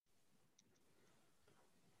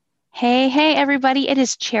Hey, everybody. It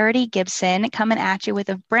is Charity Gibson coming at you with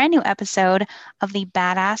a brand new episode of the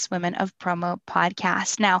Badass Women of Promo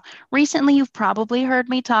podcast. Now, recently, you've probably heard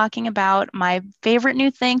me talking about my favorite new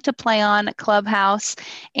thing to play on Clubhouse.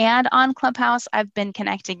 And on Clubhouse, I've been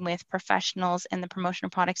connecting with professionals in the promotional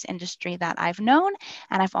products industry that I've known.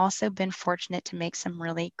 And I've also been fortunate to make some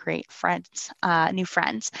really great friends, new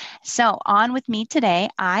friends. So, on with me today,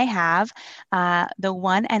 I have the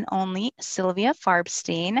one and only Sylvia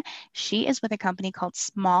Farbstein. She is with a company called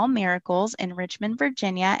Small Miracles in Richmond,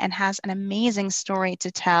 Virginia, and has an amazing story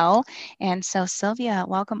to tell. And so, Sylvia,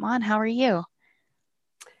 welcome on. How are you?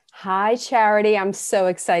 Hi, Charity. I'm so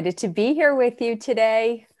excited to be here with you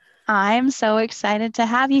today. I'm so excited to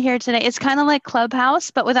have you here today. It's kind of like Clubhouse,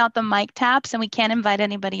 but without the mic taps, and we can't invite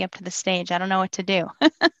anybody up to the stage. I don't know what to do.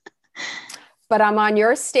 But I'm on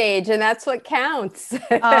your stage, and that's what counts.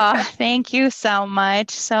 Thank you so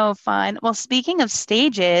much. So fun. Well, speaking of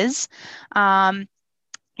stages, um,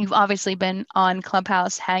 you've obviously been on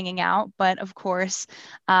Clubhouse hanging out, but of course,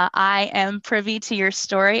 I am privy to your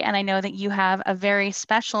story, and I know that you have a very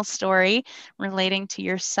special story relating to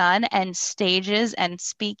your son and stages and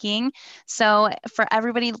speaking. So, for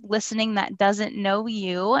everybody listening that doesn't know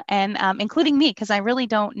you, and including me, because I really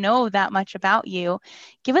don't know that much about you,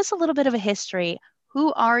 give us a little bit of a history.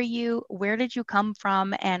 Who are you? Where did you come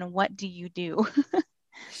from? And what do you do?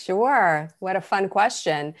 Sure. What a fun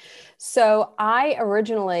question. So, I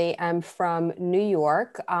originally am from New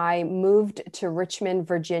York. I moved to Richmond,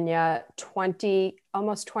 Virginia 20,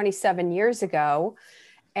 almost 27 years ago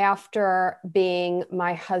after being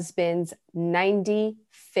my husband's 95th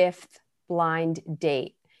blind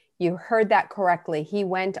date. You heard that correctly. He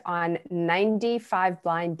went on 95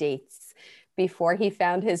 blind dates before he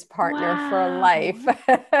found his partner for life.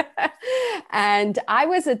 Wow. And I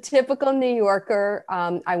was a typical New Yorker.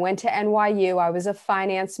 I went to NYU. I was a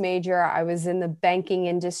finance major. I was in the banking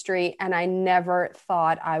industry, and I never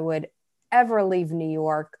thought I would ever leave New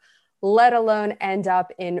York, let alone end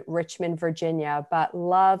up in Richmond, Virginia. But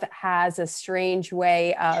love has a strange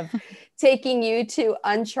way of taking you to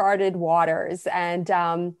uncharted waters. And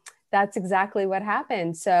that's exactly what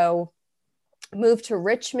happened. So, moved to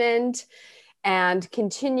Richmond and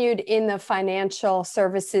continued in the financial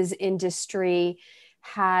services industry,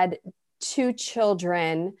 had two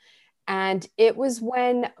children. And it was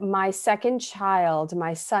when my second child,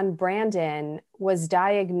 my son Brandon, was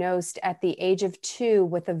diagnosed at the age of 2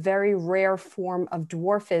 with a very rare form of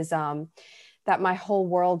dwarfism that my whole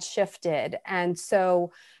world shifted. And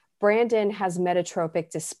so Brandon has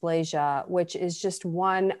metatropic dysplasia, which is just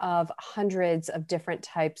one of hundreds of different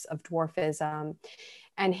types of dwarfism.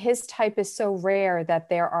 And his type is so rare that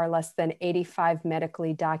there are less than 85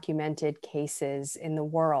 medically documented cases in the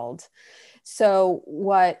world. So,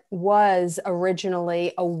 what was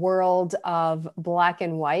originally a world of black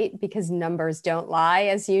and white, because numbers don't lie,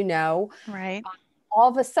 as you know, Right. all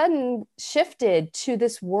of a sudden shifted to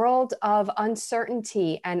this world of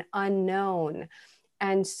uncertainty and unknown.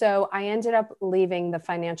 And so I ended up leaving the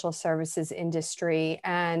financial services industry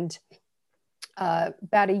and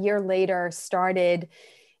about a year later started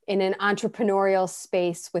in an entrepreneurial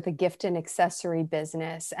space with a gift and accessory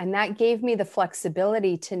business. And that gave me the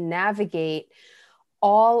flexibility to navigate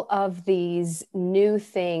all of these new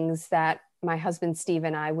things that my husband Steve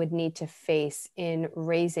and I would need to face in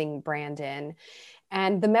raising Brandon.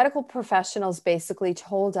 And the medical professionals basically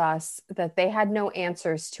told us that they had no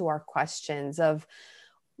answers to our questions of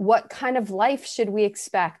what kind of life should we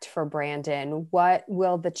expect for Brandon? What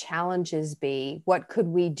will the challenges be? What could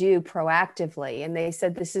we do proactively? And they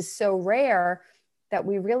said, this is so rare that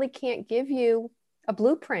we really can't give you a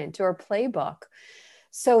blueprint or a playbook.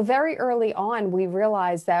 So, very early on, we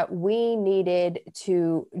realized that we needed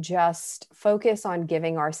to just focus on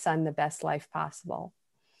giving our son the best life possible.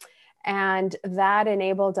 And that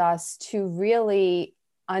enabled us to really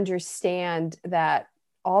understand that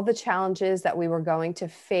all the challenges that we were going to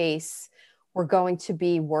face were going to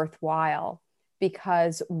be worthwhile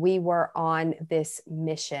because we were on this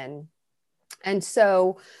mission. And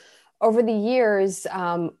so over the years,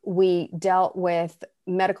 we dealt with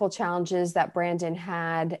medical challenges that Brandon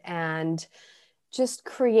had and just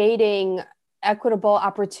creating equitable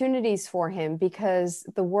opportunities for him because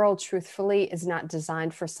the world, truthfully, is not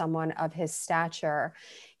designed for someone of his stature.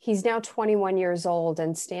 He's now 21 years old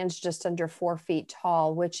and stands just under 4 feet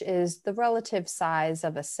tall, which is the relative size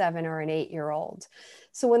of a 7 or an 8-year old.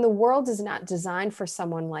 So when the world is not designed for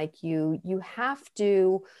someone like you have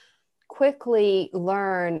to quickly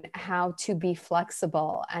learn how to be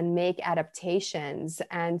flexible and make adaptations.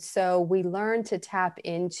 And so we learn to tap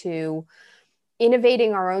into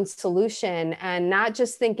innovating our own solution and not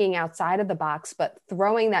just thinking outside of the box, but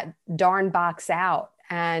throwing that darn box out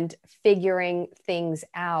and figuring things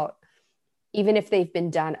out, even if they've been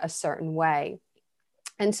done a certain way.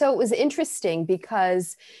 And so it was interesting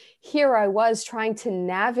because here I was trying to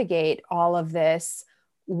navigate all of this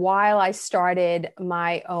while I started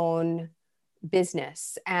my own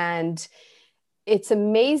business. And it's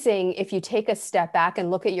amazing if you take a step back and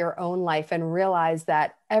look at your own life and realize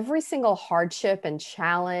that every single hardship and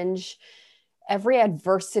challenge, every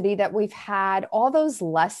adversity that we've had, all those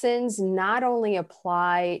lessons not only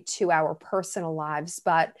apply to our personal lives,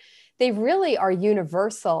 but they really are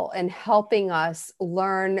universal in helping us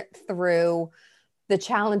learn through the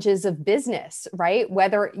challenges of business, right?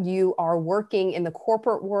 Whether you are working in the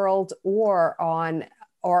corporate world or on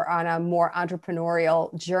a more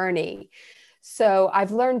entrepreneurial journey. So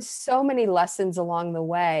I've learned so many lessons along the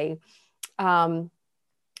way.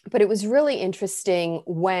 But it was really interesting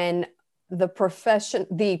when the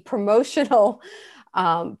promotional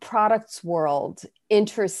products world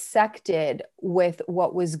intersected with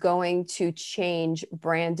what was going to change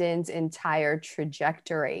Brandon's entire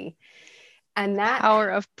trajectory. And that power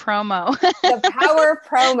of promo. The power of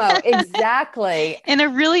promo, exactly. In a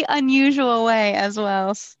really unusual way as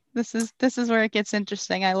well. This is where it gets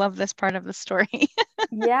interesting. I love this part of the story.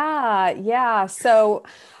 Yeah. So,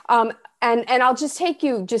 and I'll just take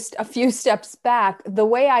you just a few steps back. The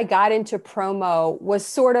way I got into promo was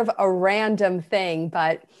sort of a random thing,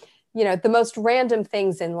 but the most random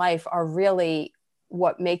things in life are really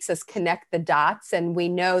what makes us connect the dots. And we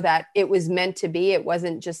know that it was meant to be. It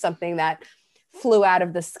wasn't just something that flew out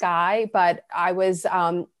of the sky, but I was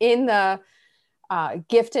in the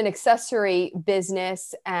gift and accessory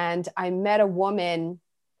business, and I met a woman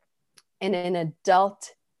in an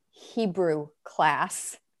adult Hebrew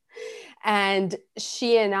class, and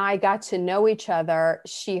she and I got to know each other.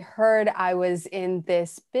 She heard I was in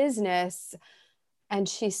this business, and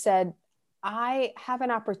she said, I have an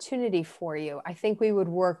opportunity for you. I think we would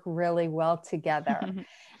work really well together.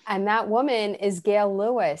 And that woman is Gail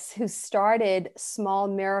Lewis, who started Small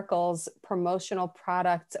Miracles promotional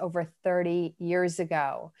products over 30 years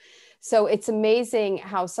ago. So it's amazing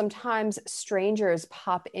how sometimes strangers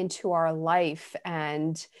pop into our life,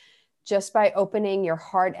 and just by opening your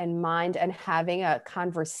heart and mind and having a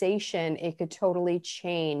conversation, it could totally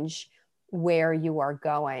change where you are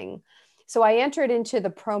going. So I entered into the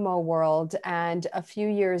promo world, and a few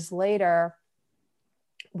years later,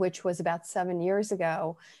 which was about 7 years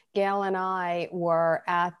ago, Gail and I were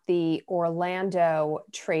at the Orlando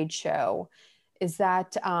trade show. Is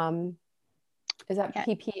that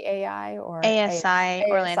PPAI or ASI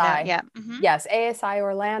Orlando? Yeah. Mm-hmm. Yes, ASI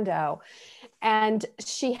Orlando. And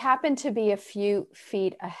she happened to be a few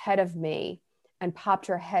feet ahead of me and popped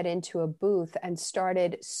her head into a booth and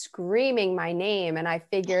started screaming my name. And I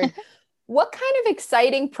figured, what kind of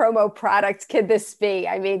exciting promo product could this be?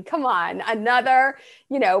 I mean, come on, another,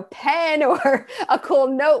 pen or a cool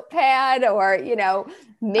notepad or,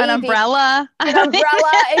 maybe an umbrella.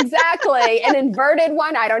 Exactly. An inverted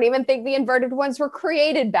one. I don't even think the inverted ones were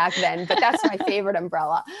created back then, but that's my favorite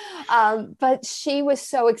umbrella. But she was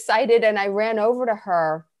so excited, and I ran over to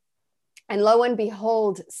her, and lo and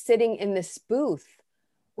behold, sitting in this booth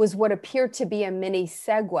was what appeared to be a mini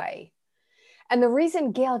Segway. And the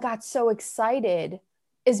reason Gail got so excited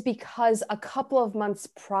is because a couple of months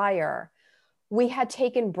prior, we had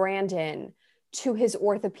taken Brandon to his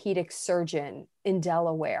orthopedic surgeon in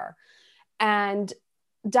Delaware. And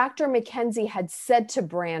Dr. McKenzie had said to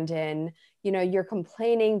Brandon, you're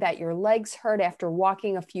complaining that your legs hurt after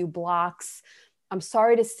walking a few blocks. I'm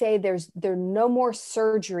sorry to say there are no more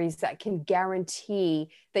surgeries that can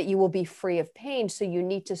guarantee that you will be free of pain. So you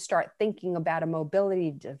need to start thinking about a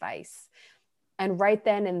mobility device. And right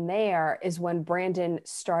then and there is when Brandon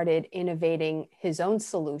started innovating his own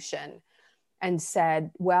solution and said,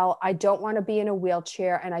 well, I don't want to be in a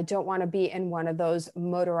wheelchair, and I don't want to be in one of those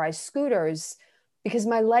motorized scooters because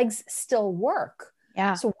my legs still work.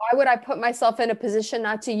 Yeah. So why would I put myself in a position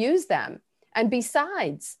not to use them? And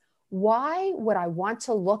besides, why would I want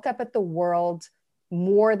to look up at the world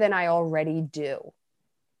more than I already do?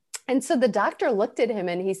 And so the doctor looked at him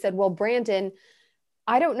and he said, well, Brandon,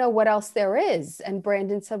 I don't know what else there is. And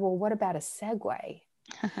Brandon said, well, what about a Segway?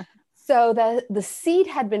 So the seed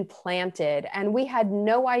had been planted, and we had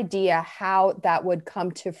no idea how that would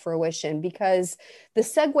come to fruition, because the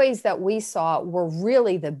Segways that we saw were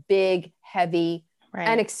really the big, heavy,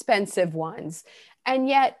 and expensive ones. And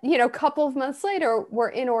yet, a couple of months later, we're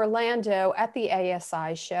in Orlando at the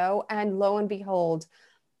ASI show, and lo and behold,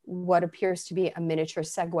 what appears to be a miniature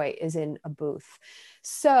Segway is in a booth.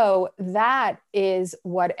 So that is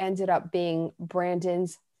what ended up being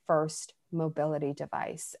Brandon's first mobility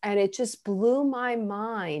device. And it just blew my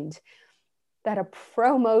mind that a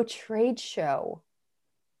promo trade show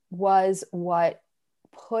was what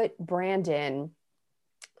put Brandon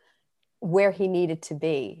where he needed to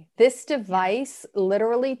be. This device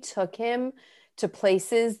literally took him to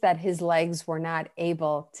places that his legs were not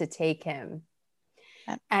able to take him.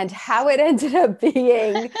 And how it ended up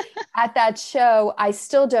being at that show, I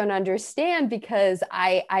still don't understand, because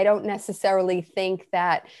I don't necessarily think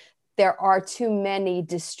that there are too many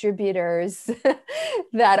distributors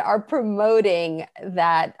that are promoting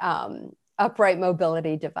that upright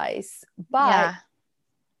mobility device. But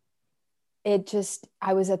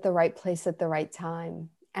I was at the right place at the right time.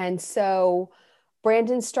 And so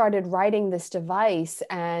Brandon started riding this device,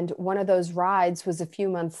 and one of those rides was a few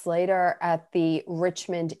months later at the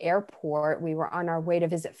Richmond airport. We were on our way to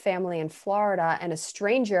visit family in Florida, and a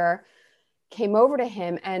stranger came over to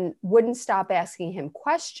him and wouldn't stop asking him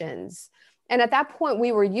questions. And at that point,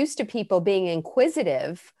 we were used to people being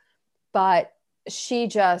inquisitive, but she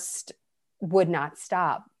just would not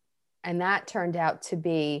stop. And that turned out to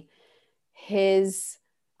be his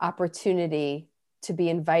opportunity to be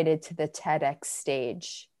invited to the TEDx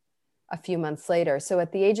stage a few months later. So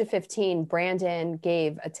at the age of 15, Brandon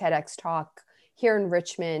gave a TEDx talk here in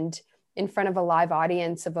Richmond in front of a live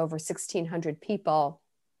audience of over 1,600 people.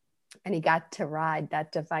 And he got to ride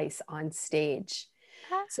that device on stage.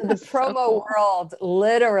 So the promo world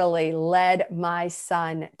literally led my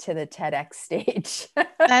son to the TEDx stage.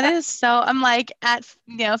 That is so, I'm like at,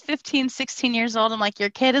 15, 16 years old, I'm like, your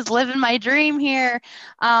kid is living my dream here.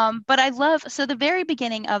 But I love, so the very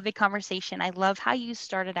beginning of the conversation, I love how you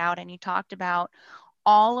started out and you talked about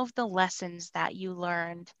all of the lessons that you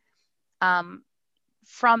learned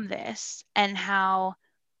from this, and how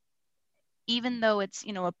even though it's,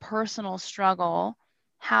 a personal struggle,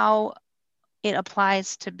 how it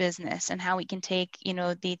applies to business and how we can take,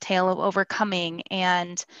 the tale of overcoming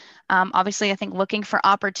and obviously, I think looking for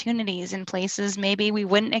opportunities in places maybe we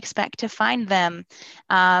wouldn't expect to find them.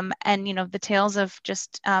 And, the tales of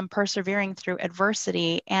just persevering through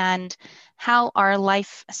adversity and how our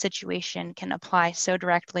life situation can apply so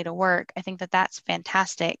directly to work. I think that that's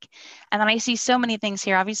fantastic. And then I see so many things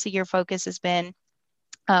here. Obviously, your focus has been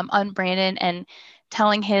on Brandon and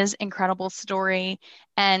telling his incredible story.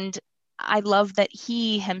 And I love that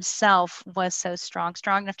he himself was so strong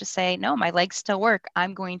enough to say, no, my legs still work.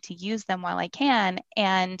 I'm going to use them while I can,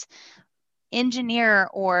 and engineer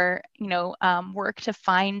or, work to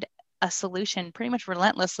find a solution pretty much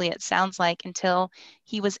relentlessly, it sounds like, until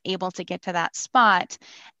he was able to get to that spot.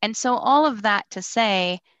 And so all of that to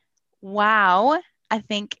say, wow, I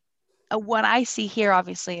think what I see here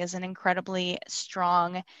obviously is an incredibly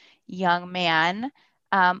strong young man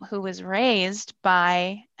who was raised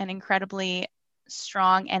by an incredibly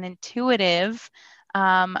strong and intuitive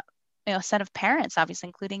set of parents, obviously,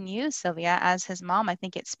 including you, Sylvia, as his mom. I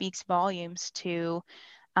think it speaks volumes to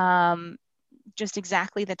just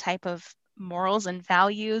exactly the type of morals and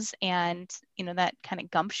values and, that kind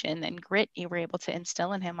of gumption and grit you were able to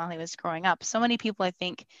instill in him while he was growing up. So many people, I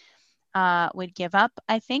think, would give up,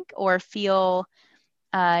 I think, or feel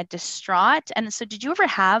distraught. And so did you ever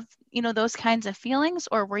have, those kinds of feelings,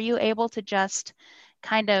 or were you able to just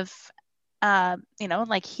kind of,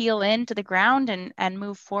 like heal into the ground and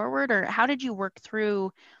move forward? Or how did you work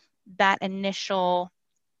through that initial,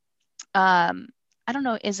 I don't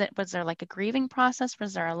know, was there like a grieving process?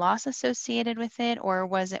 Was there a loss associated with it? Or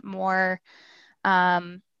was it more,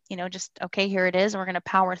 just, okay, here it is, we're going to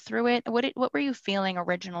power through it? What were you feeling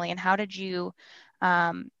originally, and how did you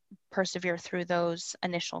persevere through those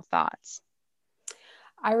initial thoughts?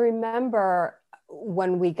 I remember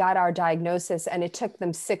when we got our diagnosis, and it took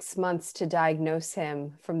them 6 months to diagnose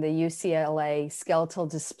him from the UCLA Skeletal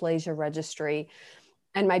Dysplasia Registry.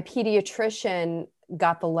 And my pediatrician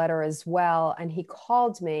got the letter as well. And he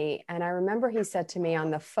called me, and I remember he said to me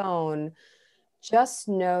on the phone, just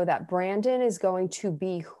know that Brandon is going to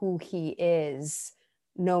be who he is,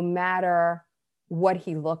 no matter what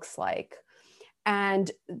he looks like.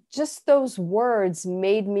 And just those words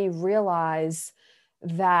made me realize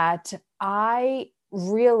that I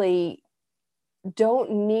really don't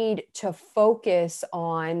need to focus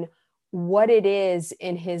on what it is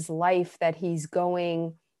in his life that he's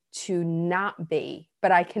going to not be,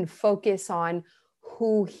 but I can focus on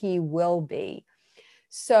who he will be.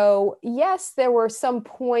 So yes, there were some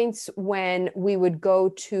points when we would go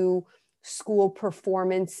to school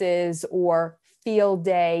performances or field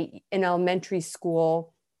day in elementary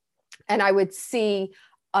school, and I would see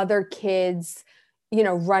other kids,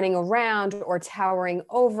 running around or towering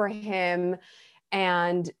over him,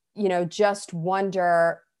 and, just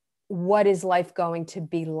wonder, what is life going to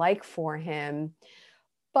be like for him?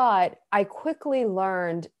 But I quickly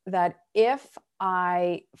learned that if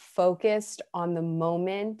I focused on the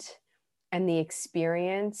moment and the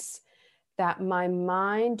experience, that my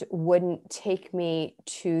mind wouldn't take me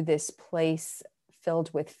to this place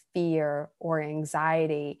filled with fear or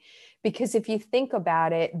anxiety. Because if you think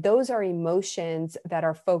about it, those are emotions that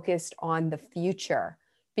are focused on the future,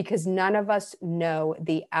 because none of us know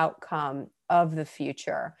the outcome of the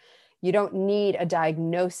future. You don't need a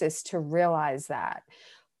diagnosis to realize that.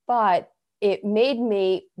 But it made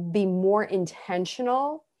me be more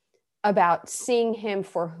intentional about seeing him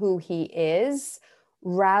for who he is,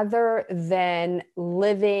 rather than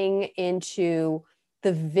living into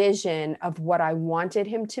the vision of what I wanted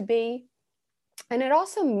him to be. And it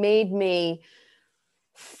also made me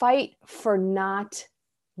fight for not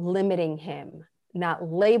limiting him, not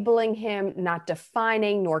labeling him, not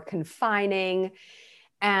defining nor confining.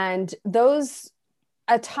 And those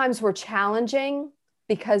at times were challenging,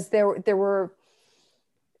 because there were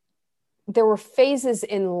phases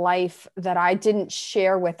in life that I didn't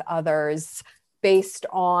share with others, based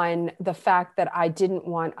on the fact that I didn't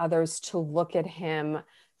want others to look at him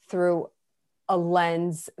through a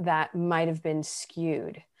lens that might have been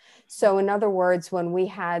skewed. So, in other words, when we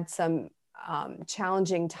had some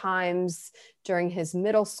challenging times during his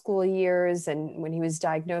middle school years and when he was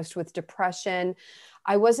diagnosed with depression,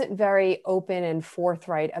 I wasn't very open and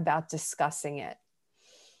forthright about discussing it.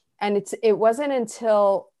 And it wasn't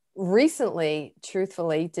until recently,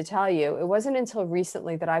 truthfully, to tell you, it wasn't until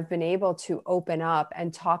recently that I've been able to open up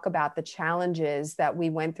and talk about the challenges that we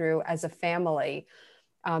went through as a family,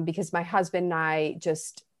 because my husband and I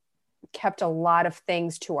just kept a lot of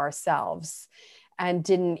things to ourselves and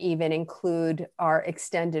didn't even include our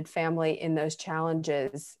extended family in those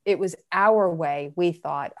challenges. It was our way, we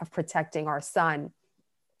thought, of protecting our son.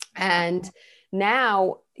 And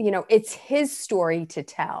now, it's his story to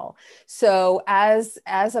tell. So as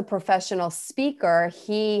a professional speaker,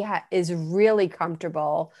 he is really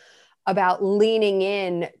comfortable about leaning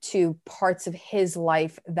in to parts of his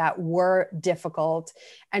life that were difficult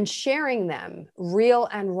and sharing them real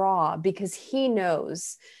and raw, because he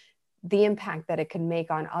knows the impact that it can make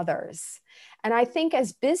on others. And I think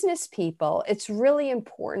as business people, it's really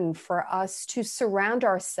important for us to surround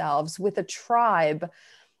ourselves with a tribe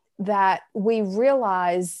that we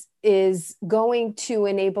realize is going to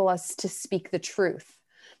enable us to speak the truth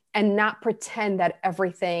and not pretend that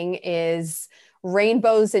everything is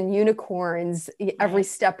rainbows and unicorns every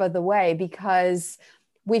step of the way, because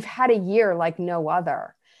we've had a year like no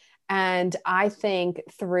other. And I think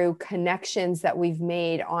through connections that we've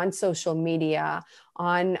made on social media,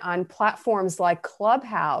 on platforms like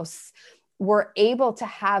Clubhouse, we're able to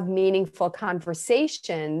have meaningful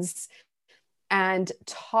conversations and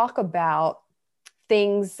talk about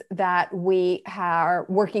things that we are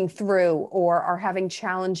working through or are having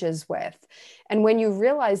challenges with. And when you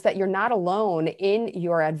realize that you're not alone in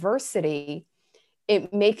your adversity,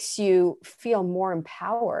 it makes you feel more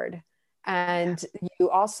empowered. And you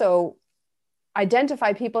also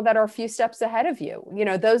identify people that are a few steps ahead of you,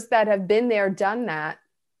 those that have been there, done that.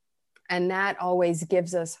 And that always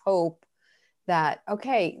gives us hope that,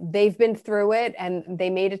 okay, they've been through it and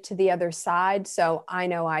they made it to the other side. So I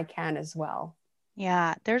know I can as well.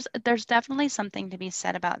 Yeah, there's definitely something to be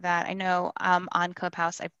said about that. I know on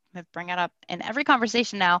Clubhouse, I bring it up in every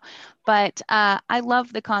conversation now, but I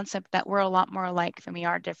love the concept that we're a lot more alike than we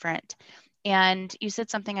are different. And you said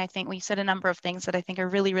something, I think we said a number of things that I think are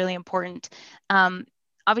really, really important.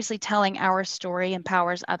 Obviously, telling our story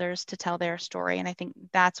empowers others to tell their story. And I think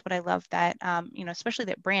that's what I love that, especially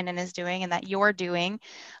that Brandon is doing and that you're doing.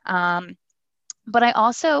 But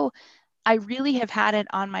I really have had it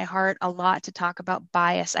on my heart a lot to talk about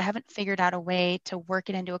bias. I haven't figured out a way to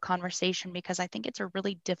work it into a conversation because I think it's a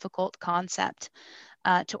really difficult concept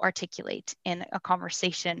to articulate in a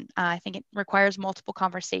conversation. I think it requires multiple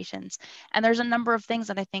conversations. And there's a number of things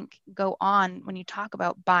that I think go on when you talk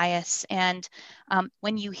about bias. And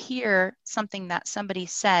when you hear something that somebody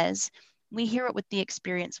says, we hear it with the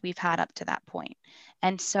experience we've had up to that point.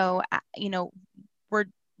 And so, we're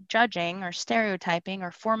judging or stereotyping or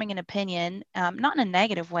forming an opinion, not in a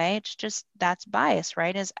negative way. It's just that's bias,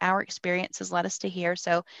 right? As our experience has led us to here.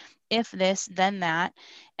 So if this, then that.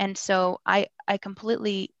 And so I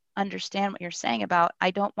completely understand what you're saying about I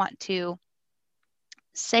don't want to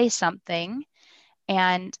say something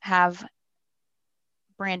and have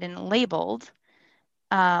Brandon labeled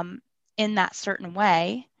in that certain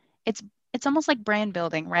way. It's it's almost like brand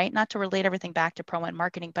building, right? Not to relate everything back to promo and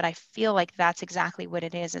marketing, but I feel like that's exactly what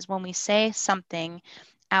it is when we say something,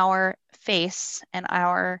 our face and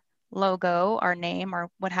our logo, our name, or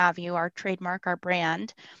what have you, our trademark, our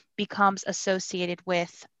brand becomes associated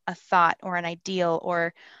with a thought or an ideal.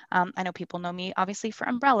 Or I know people know me obviously for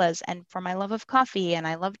umbrellas and for my love of coffee, and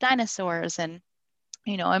I love dinosaurs, and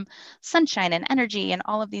I'm sunshine and energy and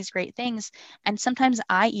all of these great things. And sometimes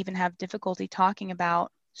I even have difficulty talking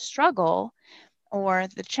about struggle or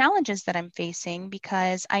the challenges that I'm facing,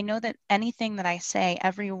 because I know that anything that I say,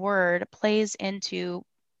 every word plays into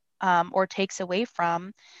or takes away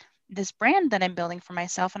from this brand that I'm building for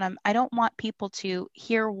myself. And I don't want people to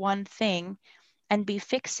hear one thing and be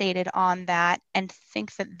fixated on that and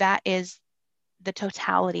think that that is the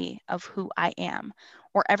totality of who I am.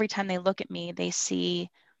 Or every time they look at me, they see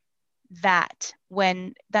that,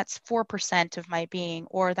 when that's 4% of my being,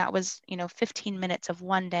 or that was 15 minutes of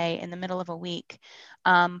one day in the middle of a week.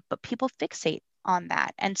 But people fixate on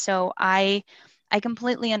that, and so I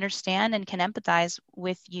completely understand and can empathize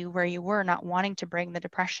with you where you were not wanting to bring the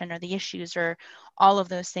depression or the issues or all of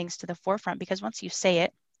those things to the forefront, because once you say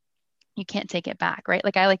it, you can't take it back, right?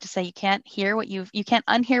 Like I like to say, you can't unhear what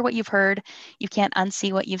you've heard, you can't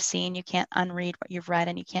unsee what you've seen, you can't unread what you've read,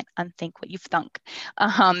 and you can't unthink what you've thunk.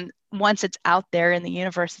 Once it's out there in the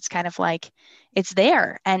universe, it's kind of like it's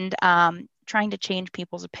there, and trying to change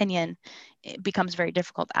people's opinion, it becomes very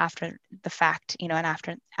difficult after the fact, and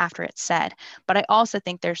after it's said. But I also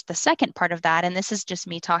think there's the second part of that, and this is just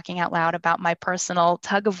me talking out loud about my personal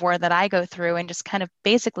tug of war that I go through, and just kind of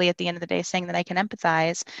basically at the end of the day saying that I can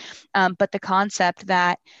empathize. But the concept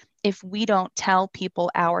that if we don't tell people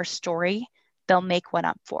our story, they'll make one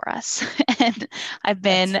up for us. And I've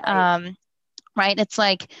That's been right. right? It's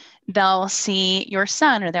like they'll see your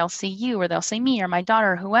son, or they'll see you, or they'll see me or my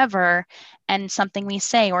daughter, or whoever, and something we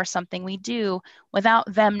say or something we do without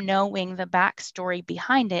them knowing the backstory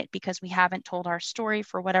behind it, because we haven't told our story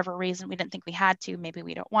for whatever reason. We didn't think we had to, maybe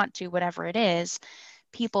we don't want to, whatever it is.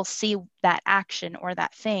 People see that action or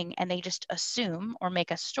that thing and they just assume or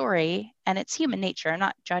make a story. And it's human nature. I'm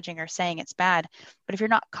not judging or saying it's bad, but if you're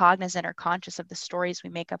not cognizant or conscious of the stories we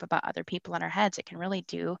make up about other people in our heads, it can really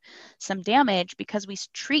do some damage, because we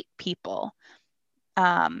treat people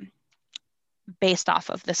um, based off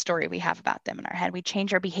of the story we have about them in our head. We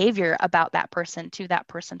change our behavior about that person to that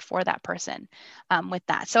person for that person with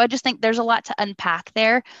that. So I just think there's a lot to unpack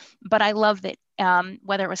there, but I love that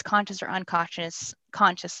whether it was conscious or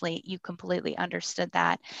consciously, you completely understood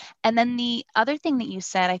that. And then the other thing that you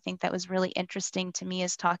said, I think that was really interesting to me,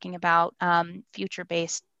 is talking about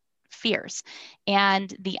future-based fears,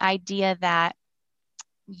 and the idea that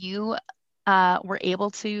you were able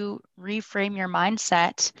to reframe your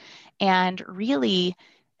mindset and really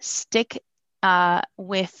stick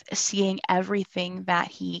with seeing everything that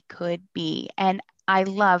he could be. And I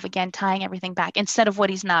love, again, tying everything back instead of what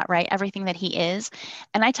he's not, right? Everything that he is.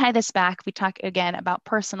 And I tie this back. We talk again about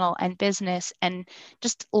personal and business and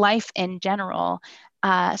just life in general.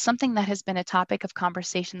 Something that has been a topic of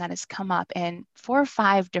conversation that has come up in 4 or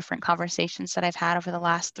 5 different conversations that I've had over the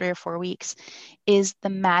last 3 or 4 weeks is the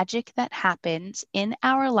magic that happens in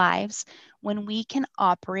our lives when we can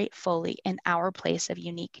operate fully in our place of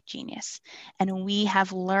unique genius. And we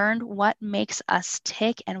have learned what makes us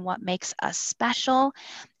tick and what makes us special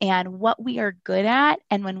and what we are good at.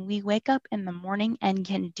 And when we wake up in the morning and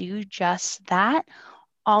can do just that,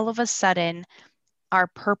 all of a sudden, our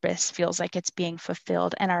purpose feels like it's being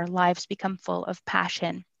fulfilled and our lives become full of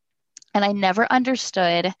passion. And I never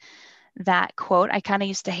understood that quote. I kind of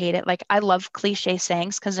used to hate it. Like I love cliche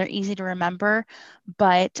sayings because they're easy to remember,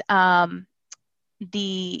 but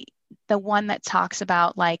the the one that talks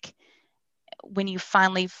about like when you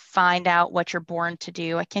finally find out what you're born to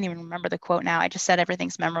do. I can't even remember the quote now. I just said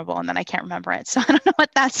everything's memorable and then I can't remember it. So I don't know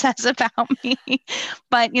what that says about me.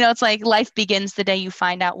 But it's like life begins the day you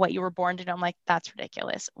find out what you were born to do. I'm like, that's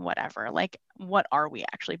ridiculous. Whatever. Like, what are we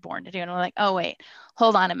actually born to do? And I'm like, oh wait,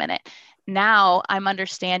 hold on a minute. Now I'm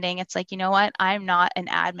understanding it's like, you know what? I'm not an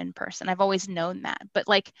admin person. I've always known that. But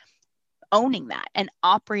like owning that and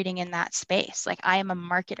operating in that space. Like I am a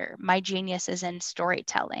marketer. My genius is in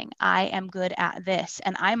storytelling. I am good at this.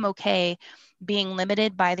 And I'm okay being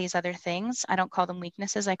limited by these other things. I don't call them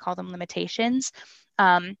weaknesses, I call them limitations.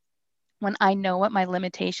 Um, when I know what my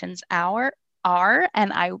limitations are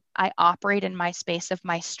and I operate in my space of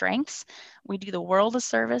my strengths, we do the world a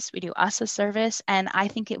service, we do us a service. And I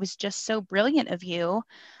think it was just so brilliant of you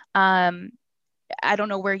um, I don't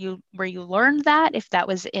know where you learned that, if that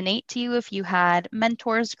was innate to you, if you had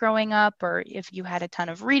mentors growing up, or if you had a ton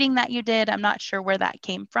of reading that you did. I'm not sure where that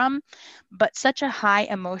came from, but such a high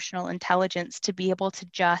emotional intelligence to be able to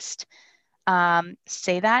just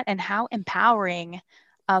say that, and how empowering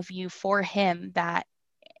of you for him that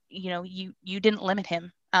you didn't limit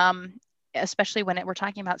him. Especially when we're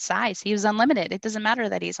talking about size, he was unlimited. It doesn't matter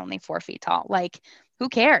that he's only 4 feet tall. Like, who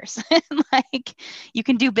cares? Like, you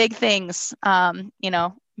can do big things.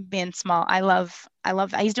 Being small. I love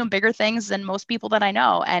he's doing bigger things than most people that I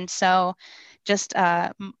know. And so just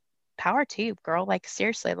power to you, girl. Like,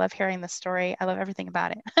 seriously, I love hearing the story. I love everything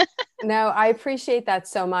about it. No, I appreciate that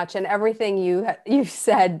so much, and everything you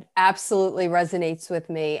said absolutely resonates with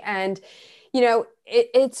me. And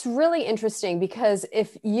it's really interesting because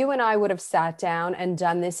if you and I would have sat down and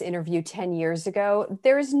done this interview 10 years ago,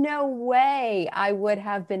 there's no way I would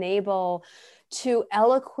have been able to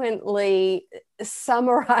eloquently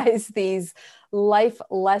summarize these life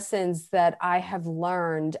lessons that I have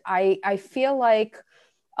learned. I feel like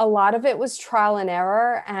a lot of it was trial and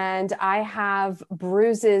error, and I have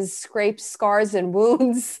bruises, scrapes, scars, and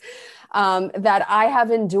wounds that I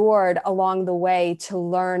have endured along the way to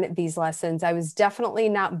learn these lessons. I was definitely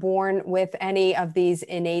not born with any of these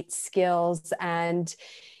innate skills, and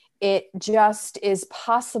it just is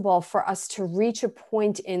possible for us to reach a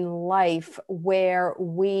point in life where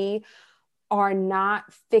we are not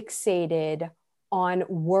fixated on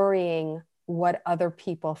worrying what other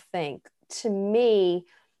people think. To me,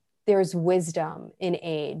 there's wisdom in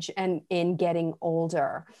age and in getting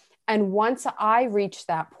older. And once I reached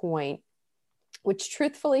that point, which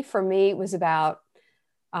truthfully for me was about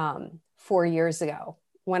 4 years ago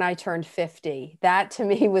when I turned 50, that to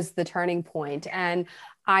me was the turning point. And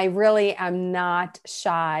I really am not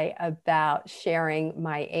shy about sharing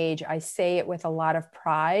my age. I say it with a lot of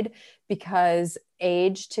pride because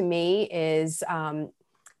age to me is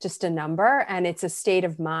just a number, and it's a state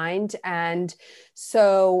of mind. And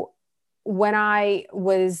so when I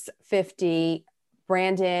was 50,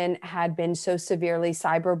 Brandon had been so severely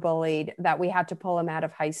cyberbullied that we had to pull him out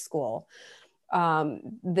of high school.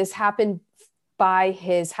 This happened by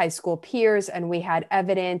his high school peers, and we had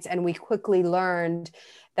evidence, and we quickly learned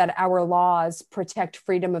that our laws protect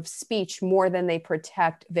freedom of speech more than they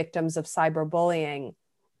protect victims of cyberbullying.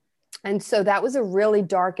 And so that was a really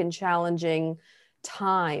dark and challenging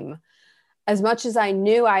time. As much as I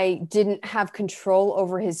knew I didn't have control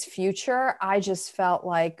over his future, I just felt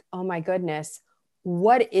like, oh my goodness,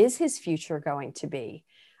 what is his future going to be?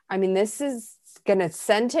 I mean, this is going to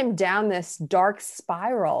send him down this dark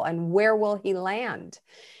spiral, and where will he land?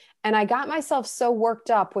 And I got myself so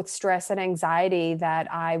worked up with stress and anxiety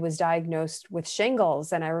that I was diagnosed with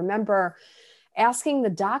shingles. And I remember asking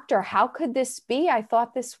the doctor, how could this be? I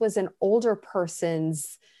thought this was an older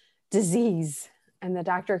person's disease. And the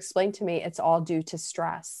doctor explained to me it's all due to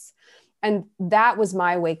stress. And that was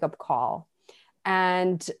my wake-up call.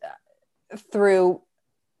 And through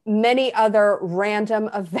many other random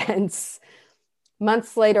events,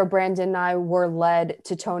 months later, Brandon and I were led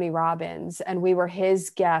to Tony Robbins, and we were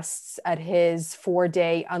his guests at his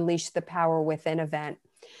 4-day Unleash the Power Within event,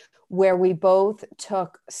 where we both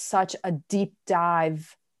took such a deep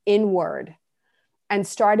dive inward and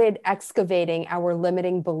started excavating our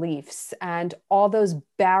limiting beliefs and all those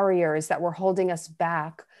barriers that were holding us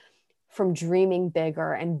back from dreaming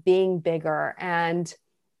bigger and being bigger. And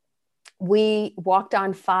we walked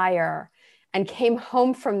on fire and came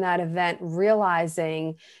home from that event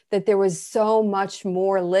realizing that there was so much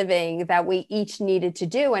more living that we each needed to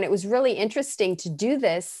do. And it was really interesting to do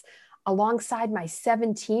this alongside my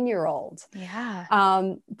 17-year-old. Yeah.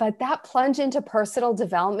 But that plunge into personal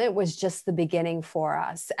development was just the beginning for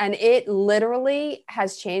us. And it literally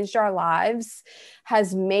has changed our lives,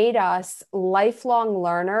 has made us lifelong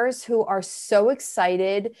learners who are so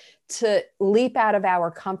excited to leap out of our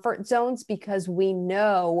comfort zones because we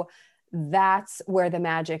know that's where the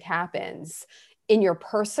magic happens in your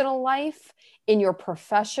personal life, in your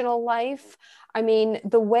professional life. I mean,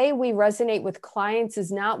 the way we resonate with clients is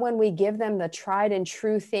not when we give them the tried and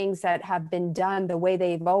true things that have been done the way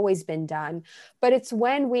they've always been done, but it's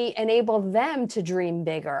when we enable them to dream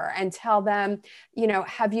bigger and tell them,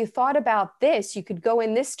 have you thought about this? You could go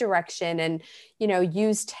in this direction and,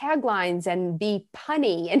 use taglines and be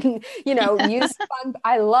punny and, use fun.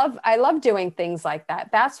 I love doing things like that.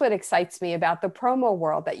 That's what excites me about the promo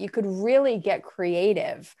world, that you could really get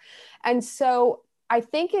creative. And so I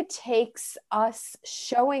think it takes us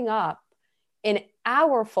showing up in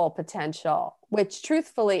our full potential, which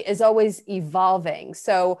truthfully is always evolving.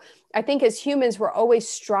 So I think as humans, we're always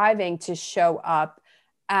striving to show up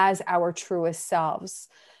as our truest selves.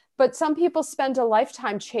 But some people spend a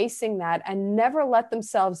lifetime chasing that and never let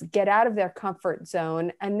themselves get out of their comfort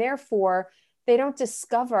zone. And therefore, they don't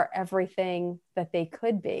discover everything that they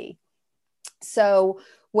could be. So,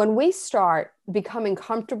 when we start becoming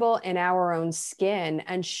comfortable in our own skin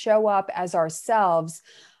and show up as ourselves,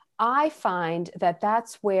 I find that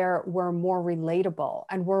that's where we're more relatable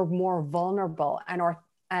and we're more vulnerable and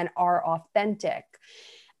are authentic.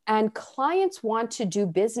 And clients want to do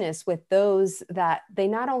business with those that they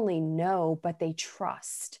not only know, but they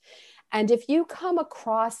trust. And if you come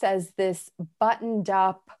across as this buttoned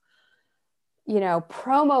up,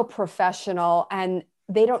 promo professional and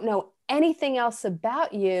they don't know anything else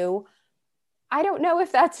about you, I don't know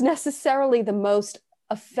if that's necessarily the most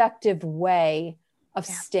effective way of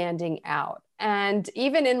standing out. And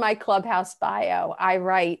even in my Clubhouse bio, I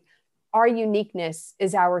write, our uniqueness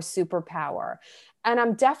is our superpower. And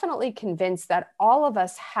I'm definitely convinced that all of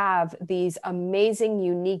us have these amazing,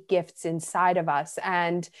 unique gifts inside of us,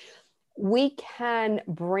 and we can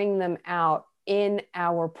bring them out in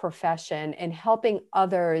our profession and helping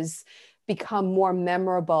others become more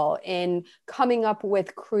memorable, in coming up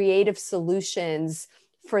with creative solutions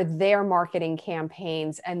for their marketing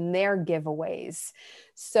campaigns and their giveaways.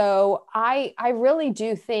 So I really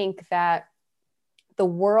do think that the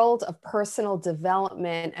world of personal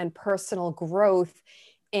development and personal growth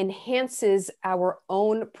enhances our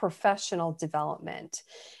own professional development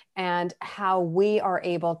and how we are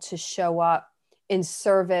able to show up in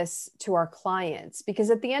service to our clients. Because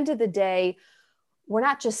at the end of the day, we're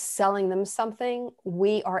not just selling them something,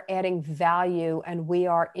 we are adding value and we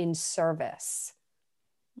are in service.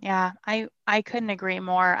 Yeah, I couldn't agree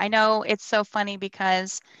more. I know it's so funny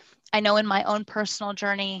because I know in my own personal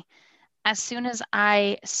journey, as soon as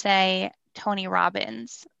I say Tony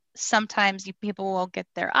Robbins, sometimes people will get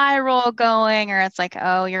their eye roll going, or it's like,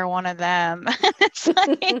 oh, you're one of them. It's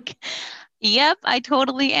like, yep, I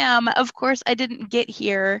totally am. Of course, I didn't get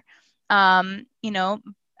here, um, you know,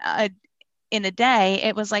 uh, in a day.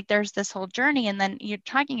 It was like there's this whole journey. And then you're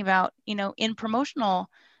talking about, in promotional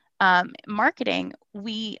marketing,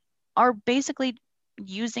 we are basically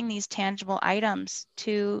using these tangible items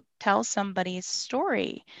to tell somebody's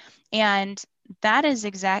story. And that is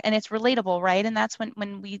and it's relatable, right? And that's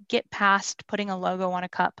when we get past putting a logo on a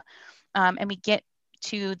cup, and we get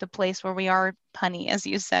to the place where we are punny, as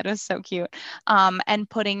you said, was so cute, and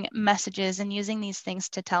putting messages and using these things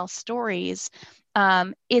to tell stories.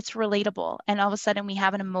 It's relatable. And all of a sudden we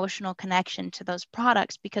have an emotional connection to those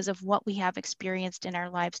products because of what we have experienced in our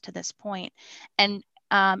lives to this point. And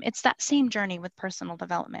it's that same journey with personal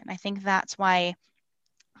development. I think that's why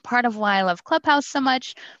part of why I love Clubhouse so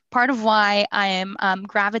much, part of why I am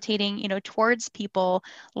gravitating, towards people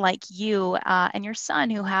like you and your son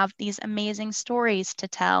who have these amazing stories to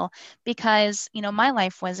tell. Because, my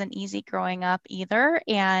life wasn't easy growing up either,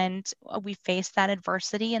 and we faced that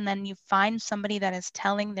adversity. And then you find somebody that is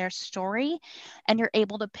telling their story, and you're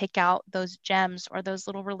able to pick out those gems or those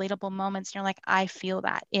little relatable moments. And you're like, I feel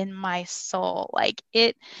that in my soul, like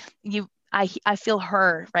it. I feel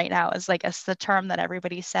heard right now is like the term that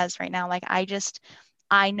everybody says right now. Like,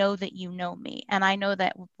 I know that you know me, and I know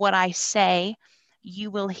that what I say, you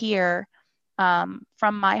will hear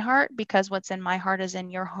from my heart, because what's in my heart is in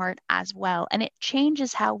your heart as well. And it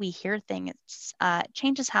changes how we hear things. It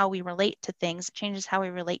changes how we relate to things. It changes how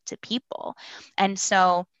we relate to people. And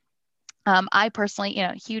so I personally,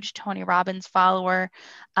 huge Tony Robbins follower.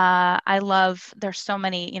 I love, there's so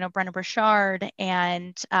many, Brenna Burchard,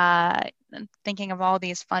 and thinking of all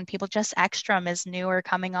these fun people. Jess Ekstrom is newer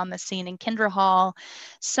coming on the scene, and Kendra Hall.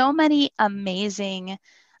 So many amazing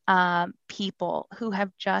people who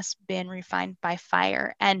have just been refined by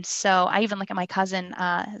fire. And so I even look at my cousin,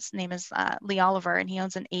 his name is Lee Oliver, and he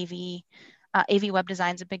owns an AV Web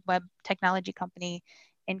Designs, a big web technology company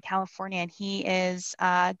in California, and he is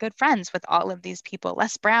good friends with all of these people,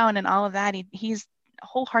 Les Brown and all of that. He's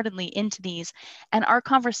wholeheartedly into these, and our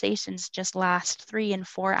conversations just last 3 and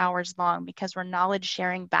 4 hours long because we're knowledge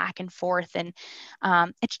sharing back and forth, and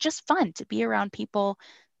it's just fun to be around people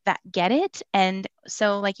that get it. And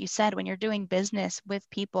so, like you said, when you're doing business with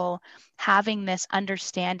people, having this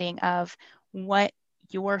understanding of what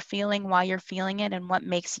you're feeling while you're feeling it and what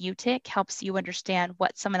makes you tick helps you understand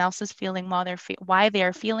what someone else is feeling while why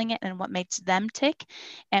they're feeling it and what makes them tick.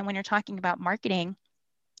 And when you're talking about marketing,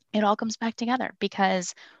 it all comes back together,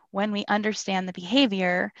 because when we understand the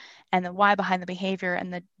behavior and the why behind the behavior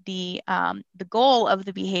and the goal of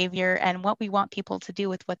the behavior and what we want people to do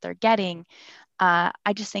with what they're getting, I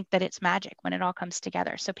just think that it's magic when it all comes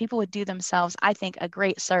together. So people would do themselves, I think, a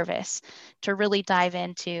great service to really dive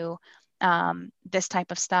into this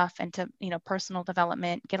type of stuff and to, personal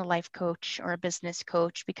development, get a life coach or a business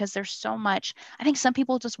coach, because there's so much. I think some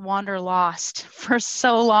people just wander lost for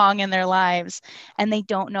so long in their lives, and they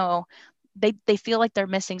don't know. They feel like they're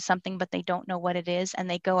missing something, but they don't know what it is. And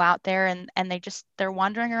they go out there and they're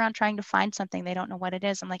wandering around trying to find something. They don't know what it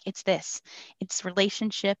is. I'm like, it's this, it's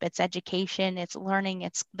relationship, it's education, it's learning,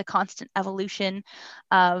 it's the constant evolution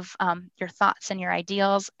of your thoughts and your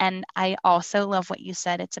ideals. And I also love what you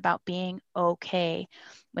said. It's about being okay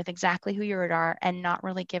with exactly who you are and not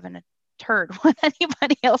really giving a turd what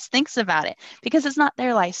anybody else thinks about it, because it's not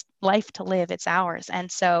their life to live, it's ours. And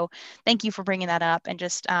so thank you for bringing that up, and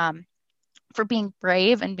just for being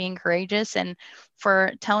brave and being courageous, and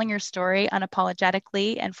for telling your story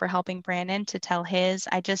unapologetically, and for helping Brandon to tell his.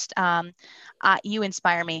 I just, you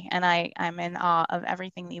inspire me, and I'm in awe of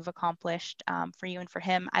everything that you've accomplished, for you and for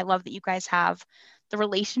him. I love that you guys have the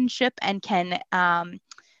relationship and can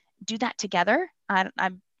do that together.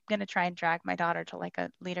 I'm going to try and drag my daughter to like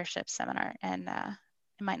a leadership seminar, and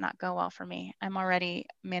it might not go well for me. I'm already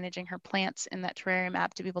managing her plants in that terrarium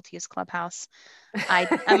app to be able to use Clubhouse.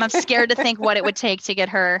 I'm scared to think what it would take to get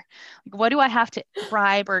her. What do I have to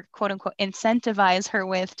bribe or quote unquote incentivize her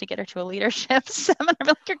with to get her to a leadership seminar?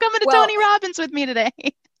 Like, you're coming to Tony Robbins with me today.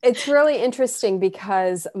 It's really interesting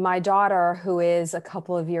because my daughter, who is a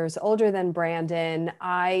couple of years older than Brandon,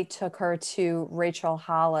 I took her to Rachel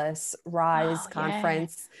Hollis Rise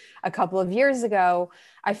conference a couple of years ago.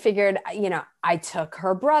 I figured, I took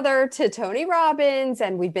her brother to Tony Robbins,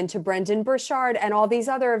 and we've been to Brendan Burchard and all these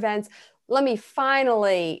other events. Let me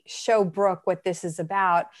finally show Brooke what this is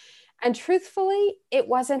about. And truthfully, it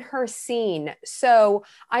wasn't her scene. So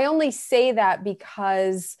I only say that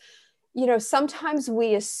because sometimes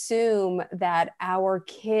we assume that our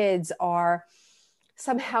kids are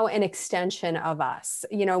somehow an extension of us,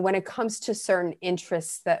 when it comes to certain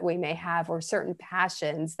interests that we may have or certain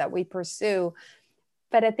passions that we pursue.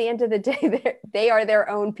 But at the end of the day, they are their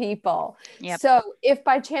own people. Yep. So if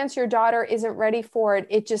by chance your daughter isn't ready for it,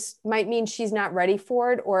 it just might mean she's not ready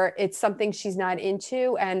for it, or it's something she's not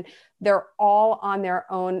into, and they're all on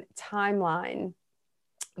their own timeline.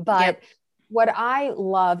 But what I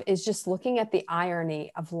love is just looking at the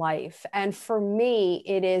irony of life. And for me,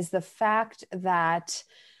 it is the fact that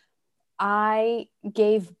I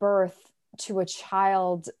gave birth to a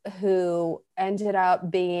child who ended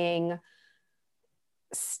up being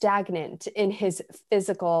stagnant in his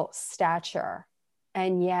physical stature.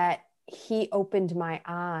 And yet he opened my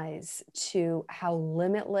eyes to how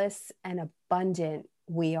limitless and abundant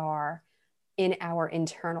we are in our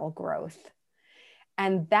internal growth.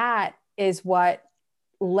 And that is what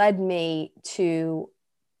led me to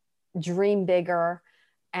dream bigger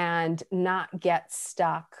and not get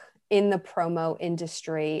stuck in the promo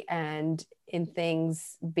industry and in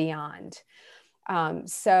things beyond.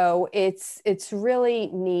 So it's really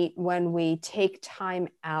neat when we take time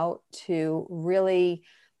out to really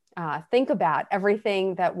think about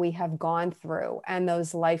everything that we have gone through and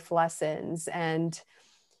those life lessons, and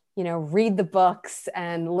read the books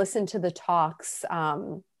and listen to the talks,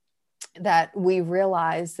 that we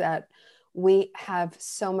realize that we have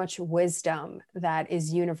so much wisdom that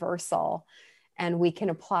is universal, and we can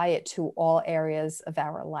apply it to all areas of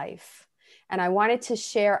our life. And I wanted to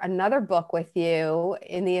share another book with you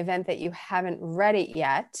in the event that you haven't read it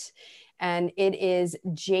yet. And it is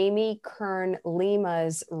Jamie Kern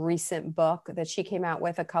Lima's recent book that she came out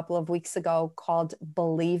with a couple of weeks ago called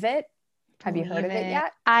Believe It. Have you heard of it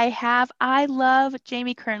yet? I have. I love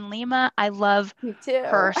Jamie Kern Lima. I love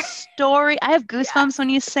her story. I have goosebumps when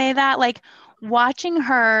you say that. Like, watching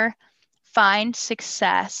her find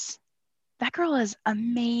success. That girl is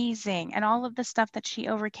amazing. And all of the stuff that she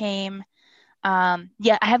overcame. I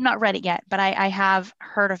have not read it yet, but I have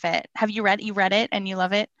heard of it. Have you read it and you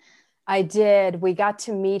love it? I did. We got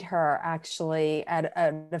to meet her actually at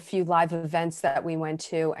a few live events that we went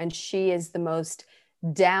to, and she is the most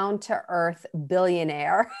down-to-earth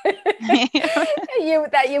billionaire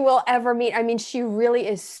that you will ever meet. I mean, she really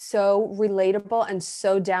is so relatable and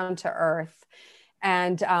so down to earth.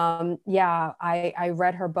 And I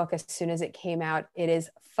read her book as soon as it came out. It is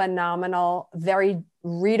phenomenal, very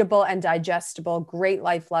readable and digestible, great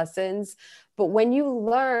life lessons. But when you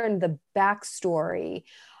learn the backstory,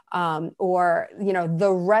 or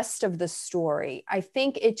the rest of the story, I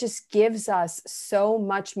think it just gives us so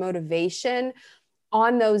much motivation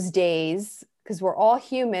on those days, because we're all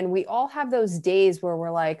human. We all have those days where we're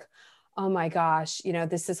like, oh my gosh,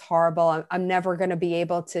 this is horrible. I'm never going to be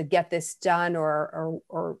able to get this done, or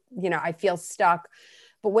I feel stuck.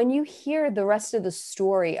 But when you hear the rest of the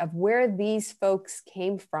story of where these folks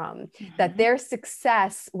came from, that Mm-hmm. their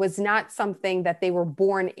success was not something that they were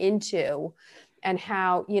born into, and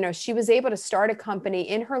how, she was able to start a company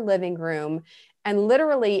in her living room and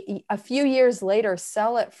literally a few years later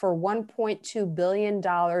sell it for $1.2 billion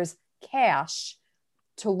cash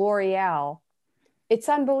to L'Oreal. It's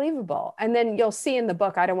unbelievable. And then you'll see in the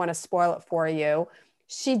book, I don't want to spoil it for you,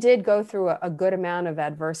 she did go through a good amount of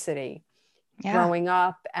adversity Yeah. growing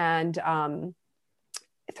up and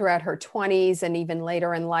throughout her 20s and even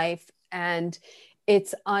later in life. And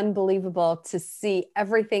it's unbelievable to see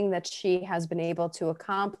everything that she has been able to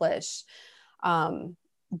accomplish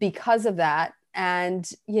because of that. And,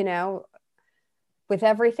 with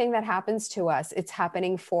everything that happens to us, it's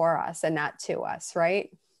happening for us and not to us, right?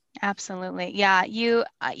 Absolutely. Yeah. I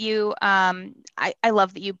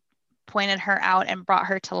love that you pointed her out and brought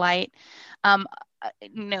her to light.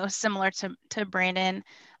 Similar to Brandon,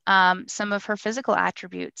 some of her physical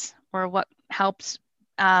attributes were what helps,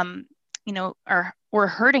 or were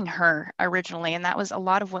hurting her originally. And that was a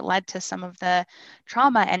lot of what led to some of the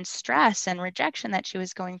trauma and stress and rejection that she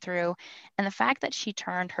was going through. And the fact that she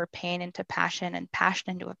turned her pain into passion and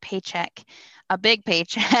passion into a paycheck, a big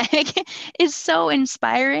paycheck, is so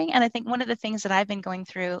inspiring. And I think one of the things that I've been going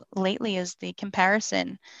through lately is the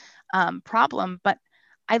comparison problem. But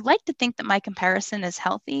I like to think that my comparison is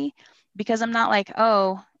healthy because I'm not like,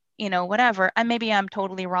 oh, whatever. And maybe I'm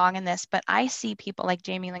totally wrong in this, but I see people like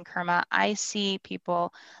Jamie Lynn Kerma. I see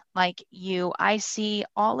people like you. I see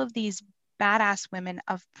all of these badass women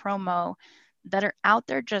of promo that are out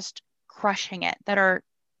there just crushing it, that are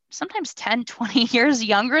sometimes 10, 20 years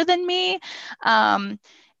younger than me. Um,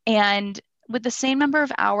 and with the same number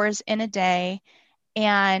of hours in a day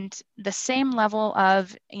and the same level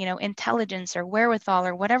of intelligence or wherewithal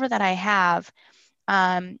or whatever that I have,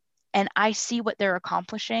 um, and I see what they're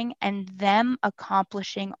accomplishing, and them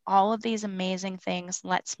accomplishing all of these amazing things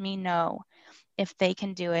lets me know if they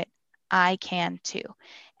can do it, I can too.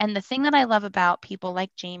 And the thing that I love about people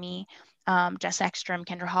like Jamie, Jess Ekstrom,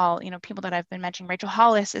 Kendra Hall, people that I've been mentioning, Rachel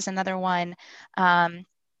Hollis is another one.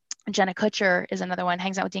 Jenna Kutcher is another one,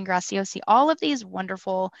 hangs out with Dean Graciosi, all of these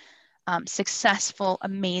wonderful, successful,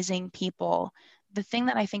 amazing people. The thing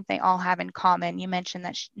that I think they all have in common, you mentioned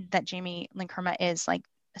that Jamie Lynn Kerma is like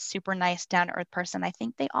a super nice, down to earth person. I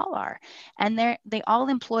think they all are, and they all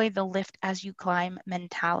employ the lift as you climb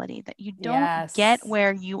mentality. That you don't get Yes.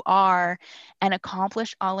 where you are and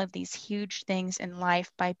accomplish all of these huge things in life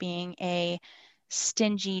by being a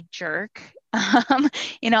stingy jerk.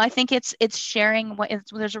 I think it's sharing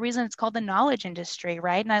there's a reason it's called the knowledge industry,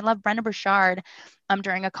 right? And I love Brendon Burchard.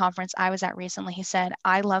 During a conference I was at recently, he said,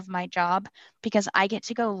 I love my job because I get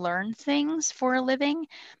to go learn things for a living.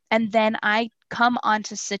 And then I come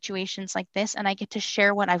onto situations like this and I get to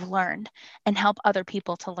share what I've learned and help other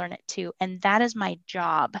people to learn it too. And that is my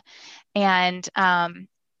job. And,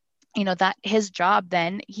 that his job,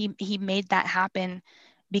 then he made that happen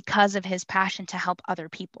because of his passion to help other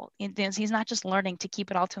people. He's not just learning to keep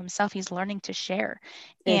it all to himself, he's learning to share.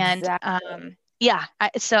 And Exactly. yeah,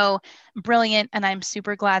 so brilliant. And I'm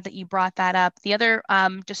super glad that you brought that up. The other,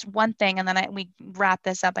 just one thing, and then we wrap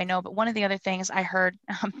this up, I know, but one of the other things I heard,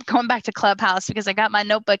 going back to Clubhouse because I got my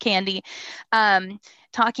notebook handy,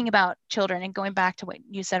 talking about children and going back to what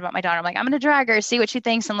you said about my daughter. I'm like, I'm going to drag her, see what she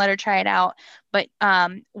thinks and let her try it out. But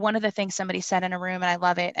one of the things somebody said in a room, and I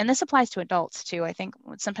love it, and this applies to adults too. I think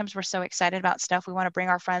sometimes we're so excited about stuff, we want to bring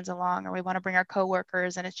our friends along or we want to bring our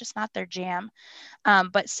coworkers, and it's just not their jam.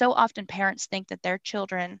 But so often parents think that their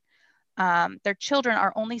children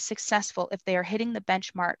are only successful if they are hitting the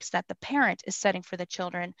benchmarks that the parent is setting for the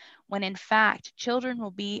children, when in fact, children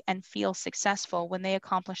will be and feel successful when they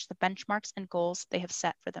accomplish the benchmarks and goals they have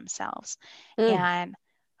set for themselves. Mm. And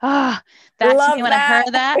ah, that to me, Love when I heard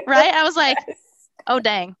that. that, right, I was like, Yes. oh,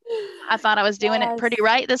 dang. I thought I was doing it pretty Yes.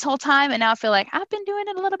 right this whole time. And now I feel like I've been doing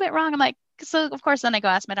it a little bit wrong. I'm like, so of course, then I go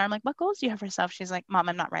ask my daughter, I'm like, what goals do you have for yourself? She's like, Mom,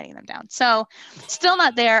 I'm not writing them down. So still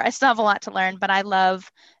not there. I still have a lot to learn, but I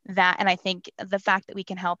love that. And I think the fact that we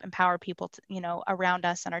can help empower people to, around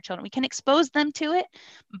us and our children, we can expose them to it,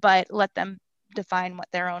 but let them define what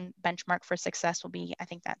their own benchmark for success will be. I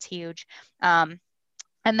think that's huge. And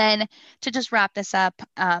then to just wrap this up,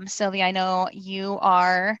 Sylvia, I know you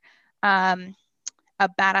are um, a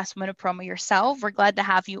badass woman of promo yourself. We're glad to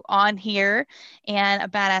have you on here, and a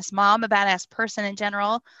badass mom, a badass person in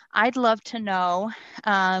general. I'd love to know,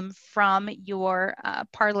 from your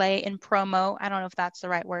parlay in promo, I don't know if that's the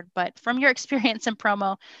right word, but from your experience in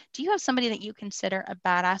promo, do you have somebody that you consider a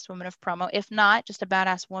badass woman of promo? If not, just a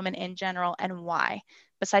badass woman in general, and why?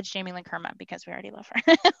 besides Jamie Lynn Kerma, because we already love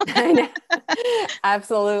her. I know.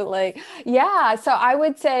 Absolutely. Yeah. So I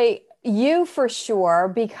would say you for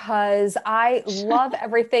sure, because I love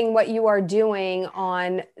everything what you are doing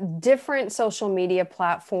on different social media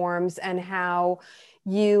platforms and how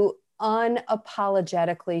you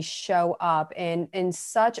unapologetically show up in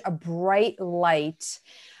such a bright light.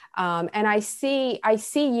 And I see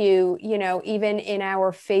you, you know, even in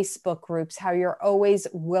our Facebook groups, how you're always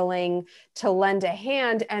willing to lend a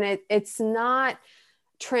hand. And it's not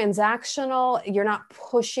transactional. You're not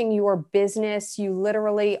pushing your business. You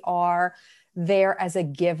literally are there as a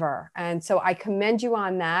giver. And so I commend you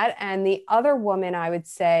on that. And the other woman I would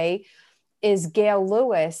say is Gail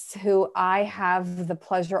Lewis, who I have the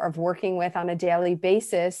pleasure of working with on a daily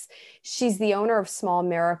basis. She's the owner of Small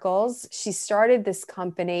Miracles. She started this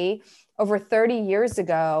company over 30 years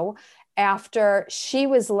ago after she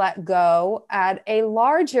was let go at a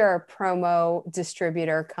larger promo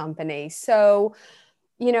distributor company. So,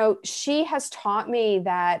 you know, she has taught me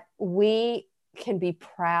that we can be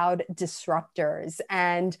proud disruptors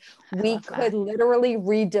and we could literally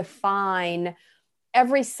redefine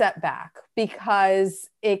every setback because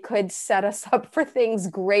it could set us up for things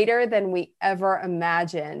greater than we ever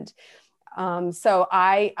imagined. So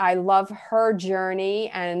I love her journey,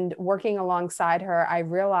 and working alongside her, I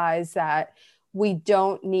realized that we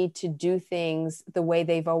don't need to do things the way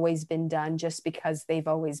they've always been done just because they've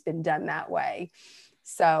always been done that way.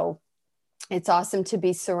 So it's awesome to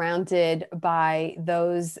be surrounded by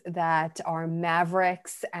those that are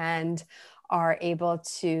mavericks and are able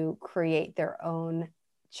to create their own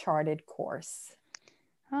charted course.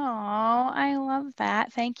 Oh, I love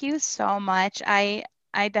that. Thank you so much. I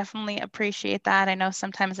definitely appreciate that. I know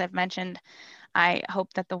sometimes I've mentioned I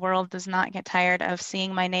hope that the world does not get tired of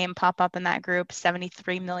seeing my name pop up in that group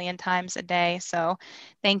 73 million times a day. So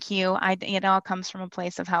thank you. It all comes from a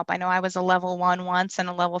place of help. I know I was a level 1 once and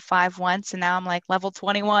a level 5 once, and now I'm like level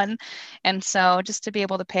 21. And so just to be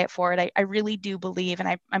able to pay it forward, I really do believe,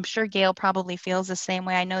 and I'm sure Gail probably feels the same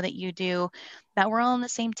way. I know that you do, that we're all on the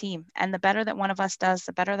same team. And the better that one of us does,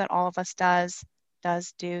 the better that all of us does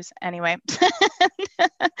anyway.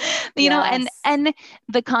 Yes. And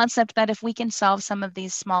the concept that if we can solve some of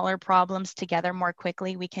these smaller problems together more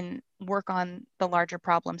quickly, we can work on the larger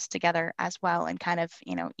problems together as well, and kind of,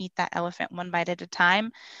 eat that elephant one bite at a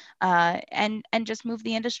time, and just move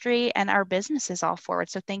the industry and our businesses all forward.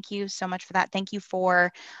 So thank you so much for that. Thank you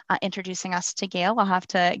for introducing us to Gail. I'll have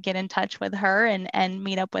to get in touch with her and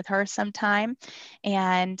meet up with her sometime,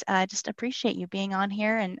 and just appreciate you being on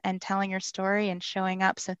here and telling your story and showing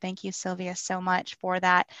up. So thank you, Sylvia, so much for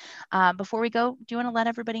that. Before we go, do you want to let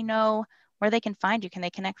everybody know where they can find you? Can they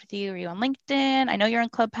connect with you? Are you on LinkedIn? I know you're in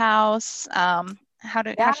Clubhouse. How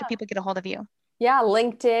Yeah. should people get a hold of you? Yeah.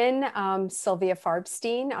 LinkedIn, Sylvia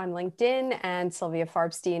Farbstein on LinkedIn and Sylvia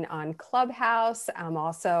Farbstein on Clubhouse. I'm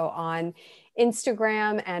also on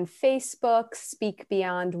Instagram and Facebook, Speak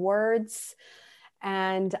Beyond Words.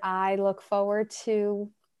 And I look forward to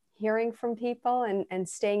hearing from people and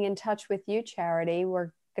staying in touch with you, Charity.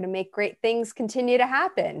 We're going to make great things continue to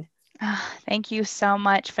happen. Thank you so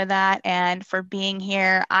much for that and for being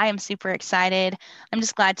here. I am super excited. I'm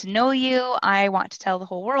just glad to know you. I want to tell the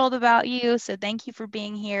whole world about you. So thank you for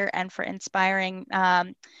being here and for inspiring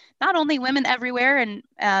not only women everywhere and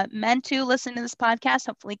men too listen to this podcast,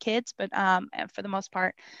 hopefully kids, but for the most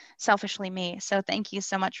part, selfishly me. So thank you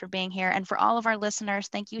so much for being here. And for all of our listeners,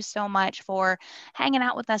 thank you so much for hanging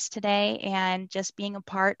out with us today and just being a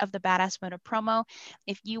part of the Badass Women of Promo.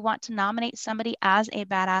 If you want to nominate somebody as a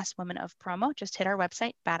Badass Woman of Promo, just hit our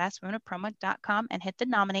website, badasswomenofpromo.com, and hit the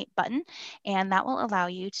nominate button. And that will allow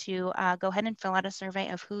you to go ahead and fill out a survey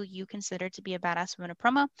of who you consider to be a Badass Woman of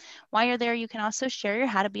Promo. While you're there, you can also share your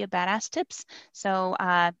how to be a badass tips. So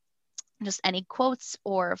just any quotes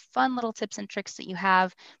or fun little tips and tricks that you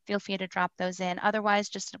have, feel free to drop those in. Otherwise,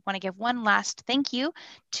 just want to give one last thank you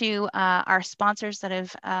to our sponsors that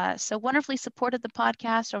have so wonderfully supported the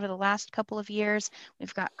podcast over the last couple of years.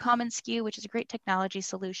 We've got commonsku, which is a great technology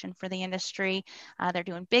solution for the industry. They're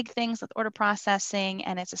doing big things with order processing,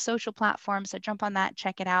 and it's a social platform, so jump on that,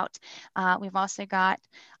 check it out. We've also got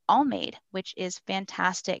All Made, which is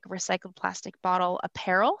fantastic recycled plastic bottle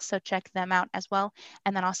apparel, so check them out as well.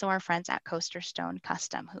 And then also our friends at Coaster Stone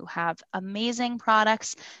Custom, who have amazing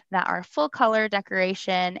products that are full color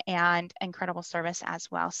decoration and incredible service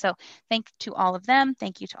as well. So thank to all of them.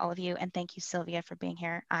 Thank you to all of you. And thank you, Sylvia, for being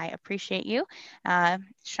here. I appreciate you.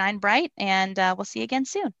 Shine bright, and we'll see you again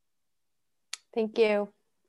soon. Thank you.